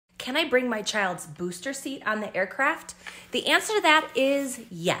can I bring my child's booster seat on the aircraft? The answer to that is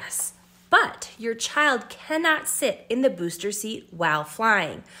yes, but your child cannot sit in the booster seat while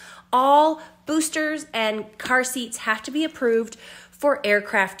flying. All boosters and car seats have to be approved for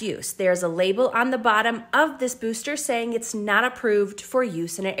aircraft use. There's a label on the bottom of this booster saying it's not approved for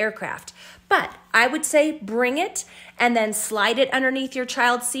use in an aircraft. But I would say bring it and then slide it underneath your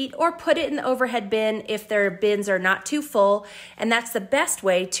child's seat or put it in the overhead bin if their bins are not too full. And that's the best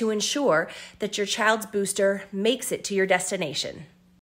way to ensure that your child's booster makes it to your destination.